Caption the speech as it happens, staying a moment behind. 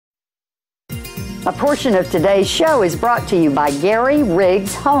A portion of today's show is brought to you by Gary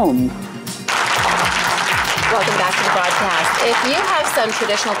Riggs Home. Welcome back to the broadcast. If you have some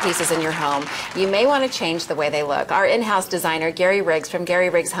traditional pieces in your home, you may want to change the way they look. Our in-house designer, Gary Riggs from Gary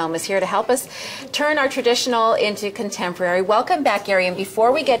Riggs Home, is here to help us turn our traditional into contemporary. Welcome back, Gary. And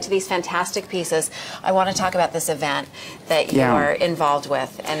before we get to these fantastic pieces, I want to talk about this event that you are involved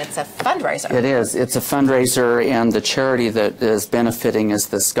with, and it's a fundraiser. It is. It's a fundraiser, and the charity that is benefiting is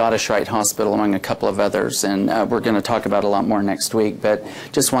the Scottish Rite Hospital, among a couple of others. And we're going to talk about a lot more next week, but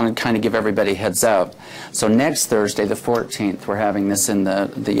just want to kind of give everybody a heads up. So next Thursday, the 14th, we're having this in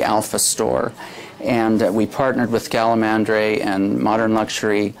the Alpha store. And we partnered with Gallimandre and Modern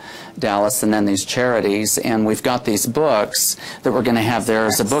Luxury Dallas and then these charities. And we've got these books that we're going to have there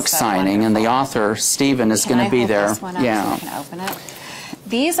as a book signing. And the author, Stephen, is going to be there. Yeah. So you can open it.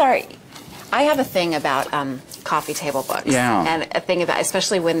 These are, I have a thing about coffee table books. Yeah. And a thing about,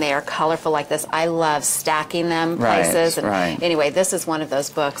 especially when they are colorful like this, I love stacking them places. And anyway, this is one of those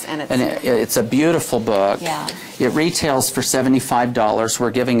books. And it's a beautiful book. Yeah. It retails for $75. We're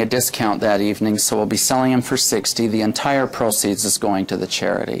giving a discount that evening, so we'll be selling them for $60. The entire proceeds is going to the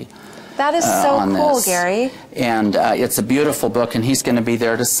charity. That is so cool, Gary. And it's a beautiful book, and he's going to be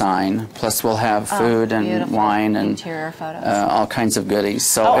there to sign. Plus, we'll have food and wine and interior photos, all kinds of goodies.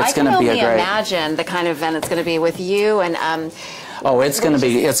 So it's going to be a great. I can only imagine the kind of event it's going to be with you and. Oh, it's going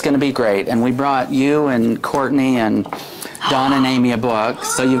to be great. And we brought you and Courtney and Don and Amy a book,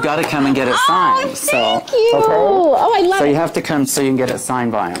 so you've got to come and get it signed. Oh, thank you. Okay. Oh, I love it. So you have to come so you can get it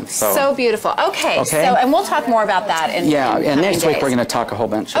signed by them. So beautiful. Okay. So, and we'll talk more about that in and next week we're going to talk a whole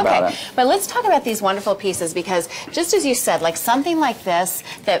bunch about it. But let's talk about these wonderful pieces, because just as you said, like something like this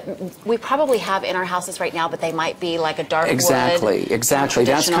that we probably have in our houses right now, but they might be like a dark wood. Exactly.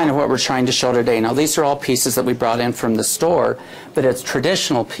 That's kind of what we're trying to show today. Now, these are all pieces that we brought in from the store, but it's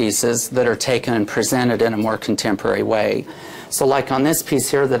traditional pieces that are taken and presented in a more contemporary way. So like on this piece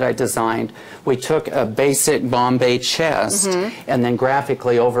here that I designed, we took a basic Bombay chest and then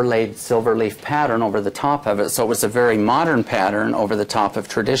graphically overlaid silver leaf pattern over the top of it. So it was a very modern pattern over the top of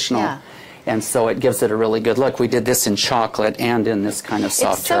traditional. Yeah. And so it gives it a really good look. We did this in chocolate and in this kind of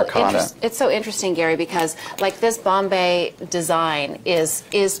soft terracotta. It's so interesting, Gary, because like this Bombay design is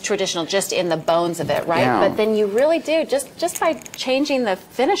traditional just in the bones of it, right? Yeah. But then you really do, just by changing the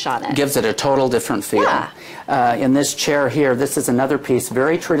finish on it. Gives it a total different feel. Yeah. In this chair here, this is another piece,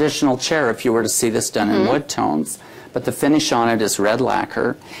 very traditional chair if you were to see this done in wood tones. But the finish on it is red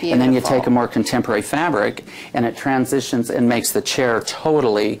lacquer. Beautiful. And then you take a more contemporary fabric and it transitions and makes the chair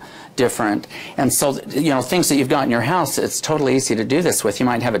totally different. And so, you know, things that you've got in your house, it's totally easy to do this with. You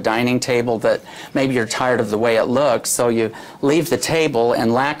might have a dining table that maybe you're tired of the way it looks, so you leave the table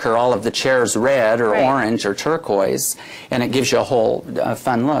and lacquer all of the chairs red or orange or turquoise, and it gives you a whole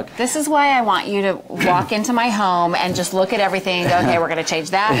fun look. This is why I want you to walk into my home and just look at everything and go, okay, we're going to change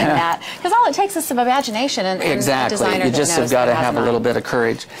that and that. Because all it takes is some imagination and a designer you just have got to have a little bit of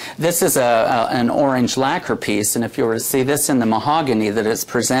courage. This is an orange lacquer piece, and if you were to see this in the mahogany that it's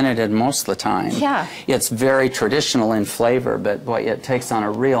presented in most of the time, it's very traditional in flavor, but boy, it takes on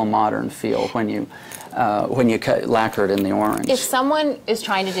a real modern feel when you lacquer it in the orange. If someone is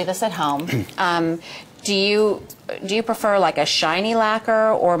trying to do this at home, do you prefer like a shiny lacquer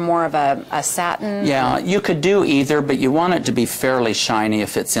or more of a satin? Yeah, you could do either, but you want it to be fairly shiny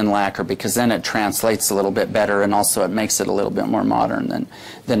if it's in lacquer, because then it translates a little bit better, and also it makes it a little bit more modern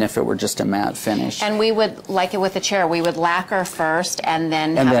than if it were just a matte finish. And we would, like it with the chair, we would lacquer first and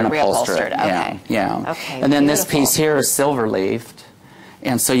then have it reupholstered. Okay. Yeah. Okay. And then this piece here is silver leafed.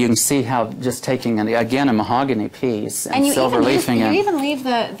 And so you can see how just taking, again, a mahogany piece and silver leafing it. You even leave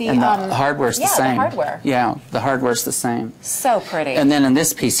the hardware's the same. The hardware. Yeah, the hardware's the same. So pretty. And then in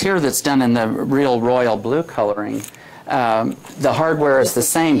this piece here that's done in the real royal blue coloring, the hardware is the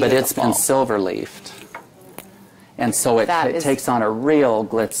same, but it's been silver leafed. And so it takes on a real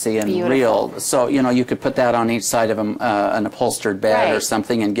glitzy and real, so you know, you could put that on each side of an upholstered bed or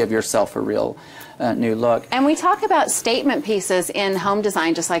something and give yourself a real new look. And we talk about statement pieces in home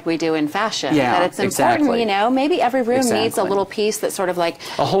design just like we do in fashion. Yeah, that it's important, you know, maybe every room needs a little piece that's sort of like...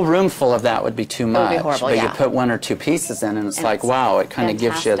 A whole room full of that would be too much. It would be horrible, but you put one or two pieces in and it's like, wow, it kind of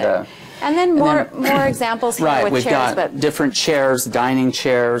gives you the... And then more examples here with we've chairs. Got different chairs, dining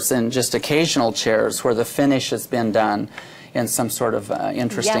chairs, and just occasional chairs where the finish has been done in some sort of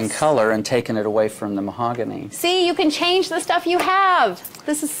interesting Yes. color and taken it away from the mahogany. See, you can change the stuff you have.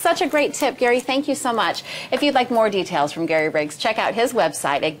 This is such a great tip, Gary. Thank you so much. If you'd like more details from Gary Riggs, check out his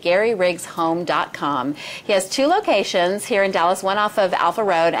website at GaryRiggsHome.com. He has 2 locations here in Dallas, one off of Alpha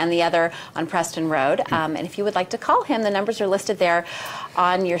Road and the other on Preston Road. And if you would like to call him, the numbers are listed there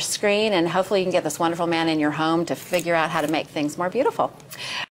on your screen, and hopefully you can get this wonderful man in your home to figure out how to make things more beautiful.